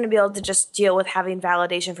wasn't going to be able to just deal with having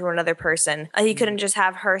validation from another person. He couldn't just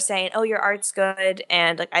have her saying, oh, your art's good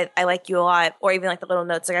and like I like you a lot, or even like the little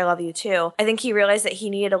notes like I love you too. I think he realized that he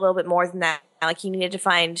needed a little bit more than that. Like he needed to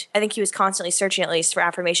find, I think he was constantly searching at least for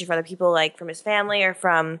affirmation from other people, like from his family or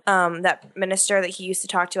from that minister that he used to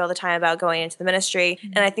talk to all the time about going into the ministry.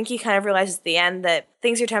 And I think he kind of realizes at the end that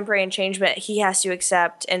things are temporary and change, but he has to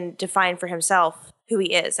accept and define for himself who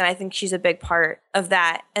he is. And I think she's a big part of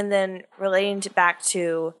that. And then relating back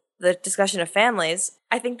to the discussion of families,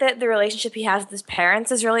 I think that the relationship he has with his parents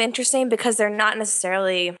is really interesting because they're not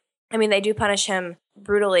necessarily, I mean, they do punish him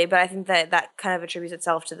brutally, but I think that kind of attributes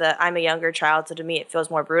itself to I'm a younger child, so to me it feels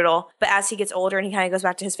more brutal. But as he gets older and he kind of goes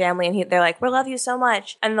back to his family and they're like, we love you so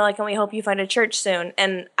much, and they're like, and we hope you find a church soon.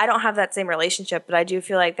 And I don't have that same relationship, but I do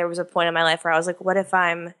feel like there was a point in my life where I was like, what if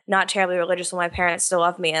I'm not terribly religious when my parents still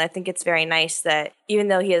love me? And I think it's very nice that even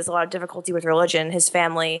though he has a lot of difficulty with religion, his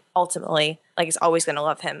family ultimately like is always going to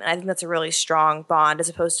love him. And I think that's a really strong bond, as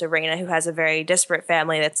opposed to Raina, who has a very disparate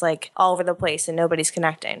family that's like all over the place and nobody's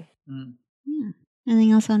connecting. Yeah.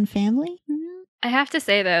 Anything else on family? I have to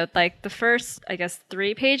say though, like the first, I guess,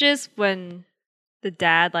 3 pages when the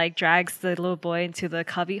dad like drags the little boy into the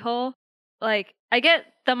cubby hole, like I get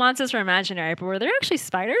the monsters were imaginary, but were there actually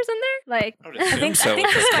spiders in there? Like I think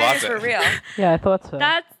the spiders were real. Yeah, I thought so.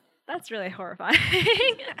 That's really horrifying.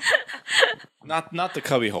 Not the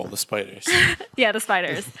cubbyhole, the spiders. Yeah, the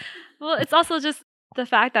spiders. Well, it's also just the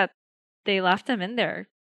fact that they left him in there.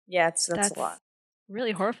 Yeah, that's a lot.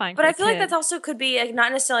 Really horrifying. But I feel like that also could be like,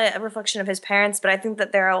 not necessarily a reflection of his parents, but I think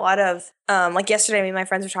that there are a lot of like yesterday, me and my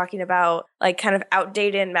friends were talking about like kind of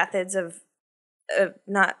outdated methods of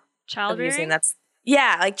not child rearing.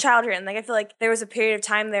 Like child rearing. Like I feel like there was a period of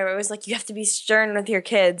time there where it was like you have to be stern with your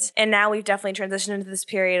kids, and now we've definitely transitioned into this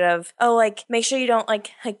period of like make sure you don't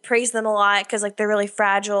like praise them a lot because like they're really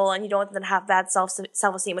fragile and you don't want them to have bad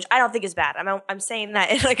self-esteem, which I don't think is bad. I'm saying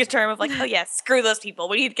that in like a term of like, oh yeah, screw those people.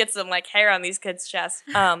 We need to get some like hair on these kids' chests.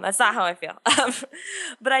 That's not how I feel.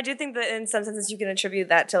 But I do think that in some senses you can attribute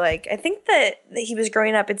that to like, I think that he was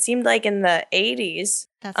growing up, it seemed like in the 80s.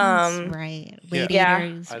 That sounds right.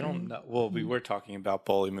 Yeah. I don't know. Well, we were talking about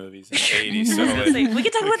bully movies in the 80s. So we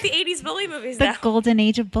could talk about the 80s bully movies the now. golden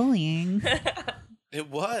age of bullying.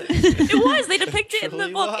 It was. It was. They depict it in the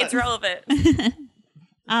book. Was. It's relevant.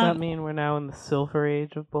 Does that mean we're now in the silver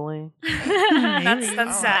age of bullying?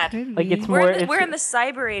 That's sad. Like it's more. We're in the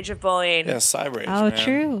cyber age of bullying. Yeah, cyber age. Oh, man.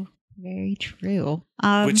 true. Very true.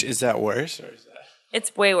 Which is that worse or is that?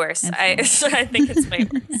 It's way worse. I think it's way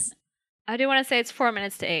worse. I do want to say it's 4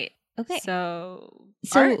 minutes to 8. Okay. So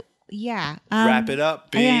So yeah. Wrap it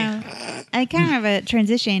up, B. I kind of have a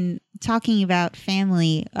transition talking about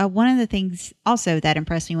family. One of the things also that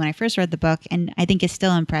impressed me when I first read the book, and I think is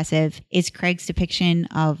still impressive, is Craig's depiction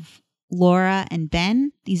of Laura and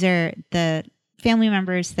Ben. These are the family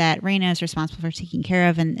members that Raina is responsible for taking care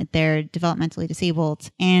of, and they're developmentally disabled.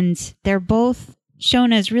 And they're both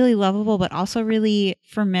shown as really lovable, but also really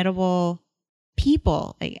formidable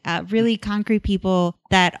people, really concrete people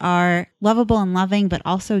that are lovable and loving, but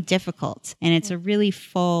also difficult. And it's a really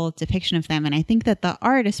full depiction of them. And I think that the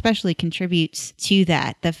art especially contributes to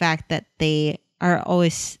that. The fact that they are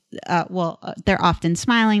always, they're often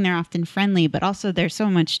smiling, they're often friendly, but also they're so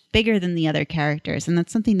much bigger than the other characters. And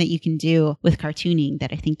that's something that you can do with cartooning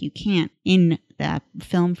that I think you can't in that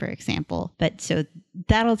film, for example. But so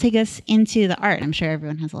that'll take us into the art. I'm sure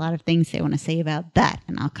everyone has a lot of things they want to say about that.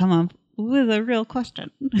 And I'll come up with a real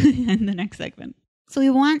question in the next segment. So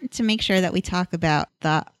we want to make sure that we talk about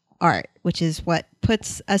the art, which is what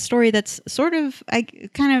puts a story that's sort of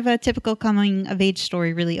kind of a typical coming of age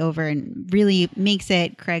story really over and really makes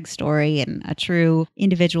it Craig's story and a true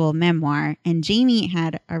individual memoir. And Jamie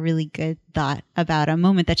had a really good thought about a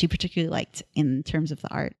moment that she particularly liked in terms of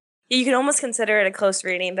the art. You can almost consider it a close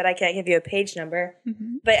reading, but I can't give you a page number.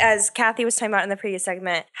 Mm-hmm. But as Kathy was talking about in the previous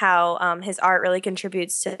segment, how his art really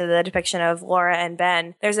contributes to the depiction of Laura and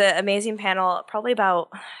Ben, there's an amazing panel, probably about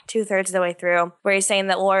 2/3 of the way through, where he's saying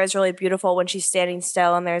that Laura is really beautiful when she's standing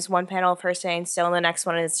still, and there's one panel of her standing still, and the next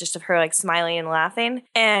one is just of her like smiling and laughing.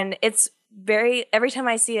 And it's every time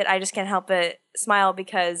I see it, I just can't help but smile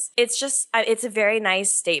because it's a very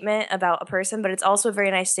nice statement about a person, but it's also a very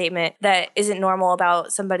nice statement that isn't normal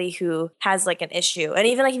about somebody who has like an issue. And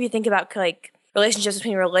even like if you think about like relationships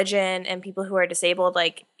between religion and people who are disabled,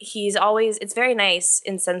 like it's very nice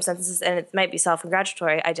in some senses, and it might be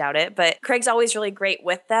self-congratulatory, I doubt it, but Craig's always really great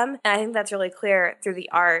with them. And I think that's really clear through the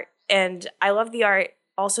art. And I love the art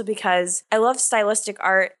also because I love stylistic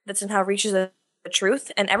art that somehow reaches the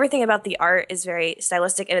truth, and everything about the art is very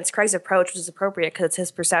stylistic, and it's Craig's approach, which is appropriate because it's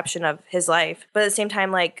his perception of his life. But at the same time,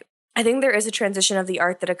 like, I think there is a transition of the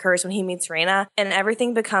art that occurs when he meets Raina, and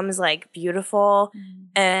everything becomes like beautiful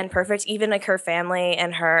and perfect, even like her family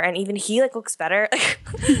and her, and even he like looks better.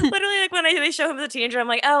 Literally, like when they show him as a teenager, I'm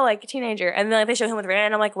like, oh, like a teenager, and then like they show him with Raina,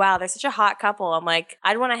 and I'm like, wow, they're such a hot couple. I'm like,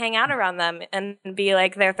 I'd want to hang out around them and be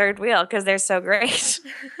like their third wheel because they're so great.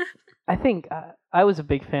 I think I was a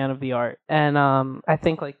big fan of the art, and I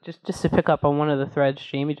think like just to pick up on one of the threads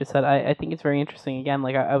Jamie just said, I think it's very interesting. Again,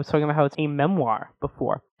 like I was talking about how it's a memoir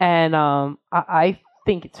before, and I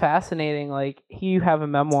think it's fascinating. Like here you have a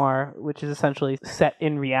memoir which is essentially set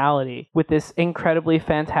in reality with this incredibly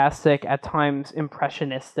fantastic, at times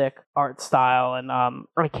impressionistic art style, and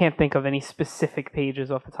I can't think of any specific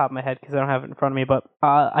pages off the top of my head because I don't have it in front of me, but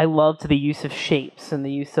I loved the use of shapes and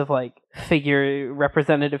the use of like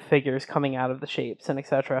representative figures coming out of the shapes and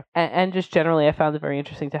etc. And just generally I found it very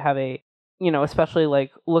interesting to have especially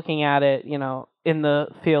like looking at it, in the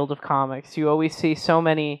field of comics, you always see so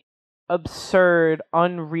many absurd,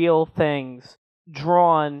 unreal things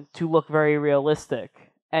drawn to look very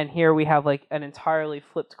realistic. And here we have like an entirely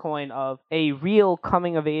flipped coin of a real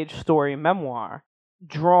coming of age story memoir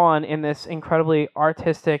drawn in this incredibly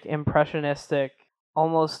artistic, impressionistic,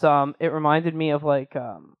 almost it reminded me of like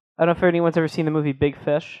I don't know if anyone's ever seen the movie Big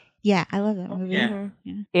Fish. Yeah, I love that movie.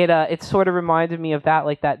 Yeah. It sort of reminded me of that,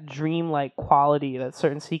 like that dreamlike quality that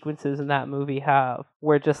certain sequences in that movie have,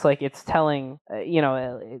 where just like it's telling,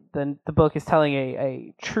 the book is telling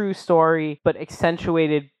a true story, but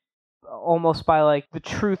accentuated almost by like the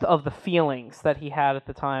truth of the feelings that he had at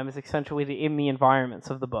the time is accentuated in the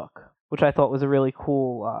environments of the book, which I thought was a really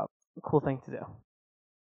cool thing to do.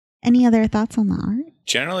 Any other thoughts on the art?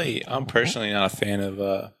 Generally, I'm personally not a fan of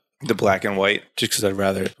the black and white, just because I'm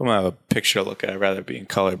going to have a picture to look at, I'd rather it be in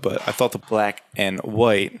color. But I thought the black and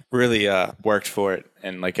white really worked for it.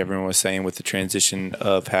 And like everyone was saying, with the transition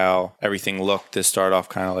of how everything looked to start off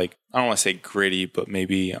kind of like, I don't want to say gritty, but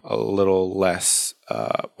maybe a little less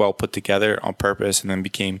well put together on purpose, and then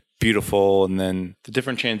became beautiful. And then the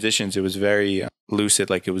different transitions, it was very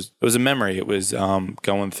lucid. Like it was a memory. It was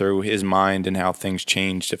going through his mind and how things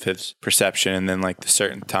changed of his perception. And then like the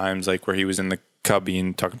certain times, like where he was in the cubby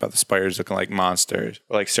and talking about the spiders looking like monsters,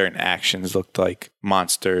 or like certain actions looked like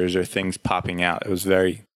monsters or things popping out. It was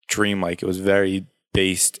very dreamlike. It was very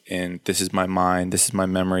based in this is my mind, this is my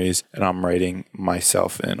memories, and I'm writing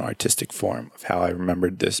myself in artistic form of how I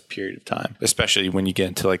remembered this period of time. Especially when you get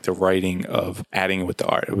into like the writing of adding it with the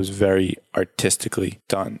art. It was very artistically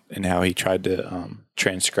done in how he tried to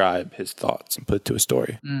transcribe his thoughts and put it to a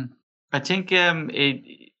story. I think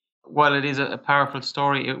while it is a powerful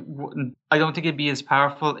story, I don't think it'd be as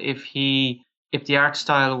powerful if the art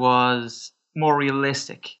style was more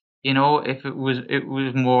realistic. You know, if it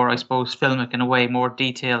was more, I suppose, filmic in a way, more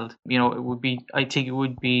detailed. You know, I think it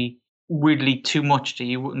would be weirdly too much that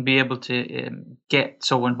you wouldn't be able to get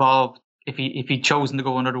so involved if he chosen to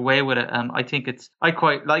go another way with it. I think I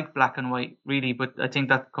quite like black and white, really, but I think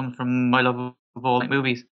that comes from my love of all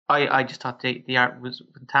movies. I just thought the art was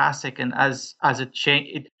fantastic, and as it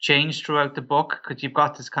changed throughout the book, because you've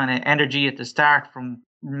got this kind of energy at the start from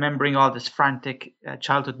remembering all this frantic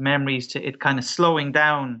childhood memories to it kind of slowing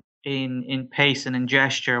down in pace and in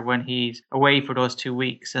gesture when he's away for those 2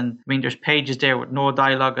 weeks. And I mean, there's pages there with no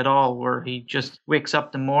dialogue at all, where he just wakes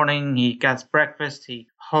up in the morning, he gets breakfast, he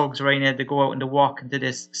hugs Raina, they go out and they walk into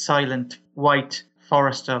this silent white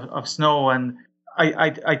forest of snow. And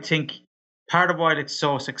I think part of why it's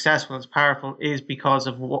so successful, it's powerful, is because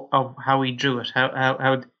of how he drew it,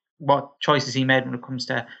 how what choices he made when it comes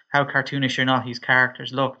to how cartoonish or not his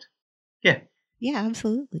characters looked. Yeah,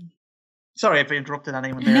 absolutely. Sorry if I interrupted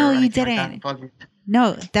anyone there. No, you didn't.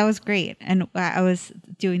 No, that was great. And I was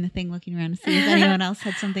doing the thing, looking around to see if anyone else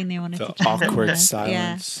had something they wanted to talk about. The awkward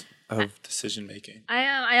silence of decision making.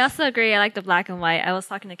 I also agree. I like the black and white. I was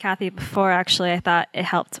talking to Kathy before, actually. I thought it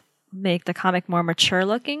helped make the comic more mature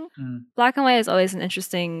looking. Black and white is always an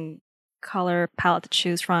interesting color palette to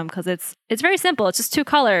choose from because it's very simple. It's just 2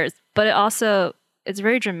 colors, but it's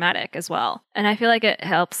very dramatic as well. And I feel like it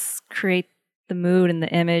helps create the mood and the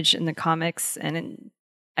image in the comics. And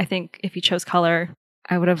I think if you chose color,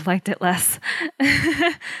 I would have liked it less.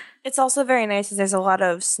 It's also very nice because there's a lot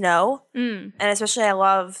of snow. And especially I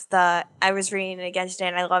was reading it again today,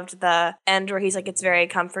 and I loved the end where he's like, it's very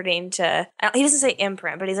comforting to, he doesn't say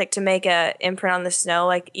imprint, but he's like, to make a imprint on the snow,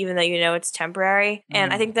 like even though you know it's temporary.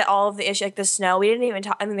 And I think that all of the issue, like the snow, we didn't even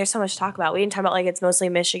talk, I mean, there's so much to talk about. We didn't talk about like it's mostly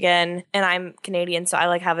Michigan, and I'm Canadian, so I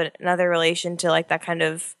like have another relation to like that kind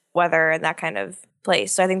of weather and that kind of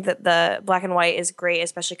place. So I think that the black and white is great,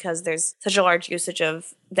 especially because there's such a large usage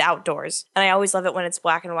of the outdoors. And I always love it when it's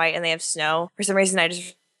black and white and they have snow. For some reason, I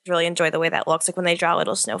just really enjoy the way that looks. Like when they draw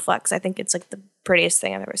little snowflakes, I think it's like the prettiest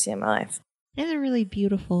thing I've ever seen in my life. It's a really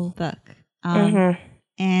beautiful book. And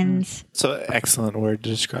it's an excellent word to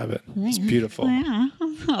describe it. It's beautiful. Yeah.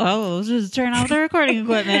 Oh, let's just turn off the recording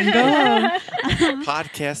equipment. Go home.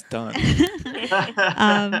 Podcast done.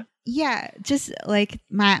 Yeah, just like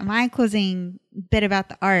my closing bit about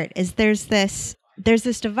the art is there's this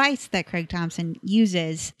device that Craig Thompson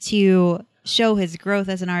uses to show his growth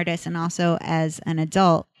as an artist and also as an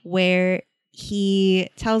adult, where he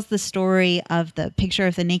tells the story of the picture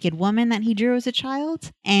of the naked woman that he drew as a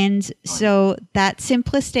child. And so that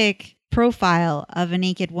simplistic profile of a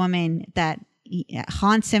naked woman that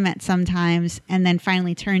haunts him at some times and then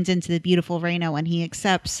finally turns into the beautiful Raina when he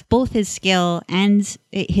accepts both his skill and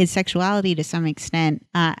his sexuality to some extent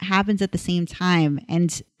happens at the same time.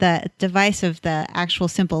 And the device of the actual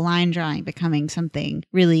simple line drawing becoming something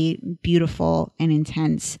really beautiful and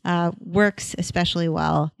intense works especially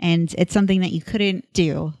well. And it's something that you couldn't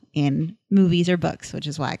do in movies or books, which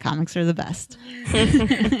is why comics are the best.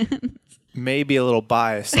 Maybe a little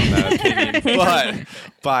biased on that opinion, but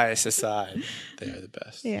bias aside, they are the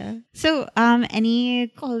best. Yeah. So, any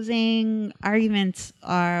closing arguments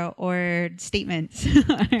or statements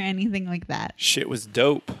or anything like that? Shit was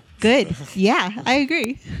dope. Good. Yeah, I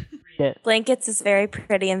agree. Blankets is very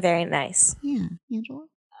pretty and very nice. Yeah. Angela?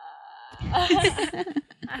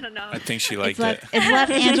 I don't know. I think she liked it. It's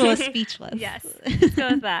left Angela speechless. Yes, let's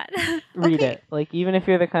go with that. Read it. Like, even if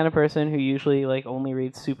you're the kind of person who usually like only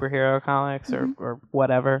reads superhero comics or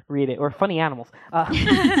whatever, read it. Or funny animals.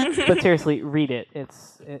 But seriously, read it.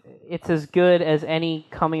 It's as good as any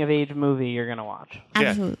coming of age movie you're gonna watch.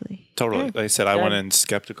 Absolutely. Yeah, totally. Like I said, I went in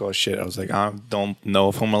skeptical as shit. I was like, I don't know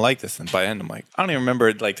if I'm gonna like this. And by the end, I'm like, I don't even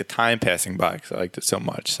remember like the time passing by because I liked it so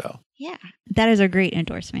much. So. Yeah, that is a great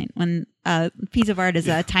endorsement. When a piece of art is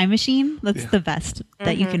a time machine, that's the best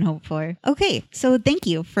that you can hope for. Okay, so thank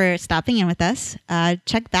you for stopping in with us.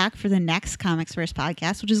 Check back for the next ComicsVerse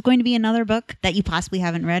podcast, which is going to be another book that you possibly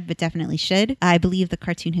haven't read, but definitely should. I believe The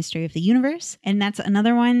Cartoon History of the Universe. And that's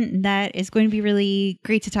another one that is going to be really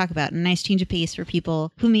great to talk about. A nice change of pace for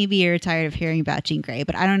people who maybe are tired of hearing about Jean Grey,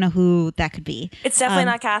 but I don't know who that could be. It's definitely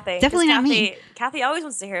not Kathy. Definitely not me. Kathy always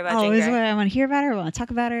wants to hear about Jean Grey. I want to hear about her. I want to talk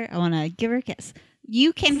about her. I want to give her a kiss.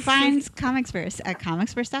 You can find ComicsVerse at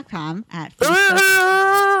comicsverse.com, at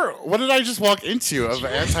Facebook. What did I just walk into of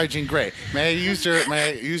anti-Jean Grey? May I use your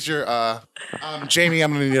Jamie,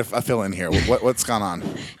 I'm gonna need a fill in here. What's gone on?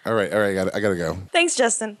 All right, I gotta go. Thanks,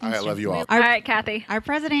 Justin. I love you all. All right, Kathy. Our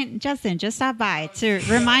president, Justin, just stopped by to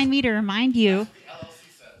remind you.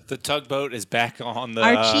 The tugboat is back on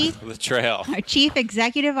the trail. Our chief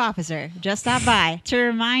executive officer just stopped by to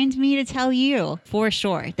remind me to tell you for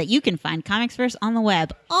sure that you can find ComicsVerse on the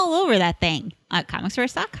web all over that thing. At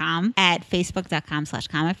comicsverse.com, at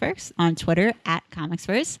facebook.com/comicverse, on Twitter at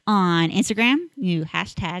comicsverse, on Instagram, you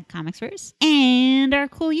hashtag comicsverse, and our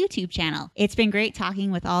cool YouTube channel. It's been great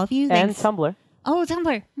talking with all of you. And Thanks. Tumblr. Oh,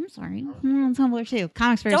 Tumblr. I'm sorry. I'm on Tumblr too.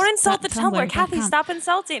 ComicsVerse. Don't insult the Tumblr. Kathy, stop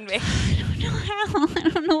insulting me. I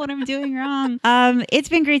don't know what I'm doing wrong. It's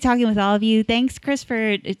been great talking with all of you. Thanks, Chris,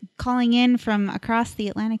 for calling in from across the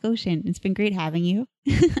Atlantic Ocean. It's been great having you.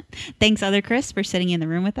 Thanks, other Chris, for sitting in the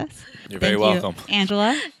room with us. You're very welcome.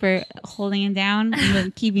 Angela, for holding him down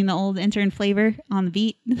and keeping the old intern flavor on the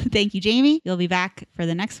beat. Thank you, Jamie. You'll be back for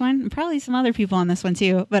the next one. And probably some other people on this one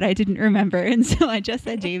too, but I didn't remember. And so I just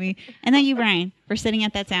said Jamie. And thank you, Brian, for sitting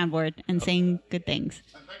at that soundboard and saying good things.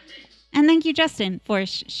 And thank you, Justin, for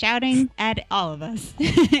shouting at all of us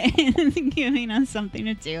and giving us something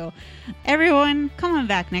to do. Everyone, come on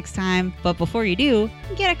back next time. But before you do,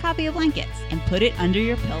 get a copy of Blankets and put it under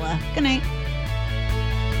your pillow. Good night.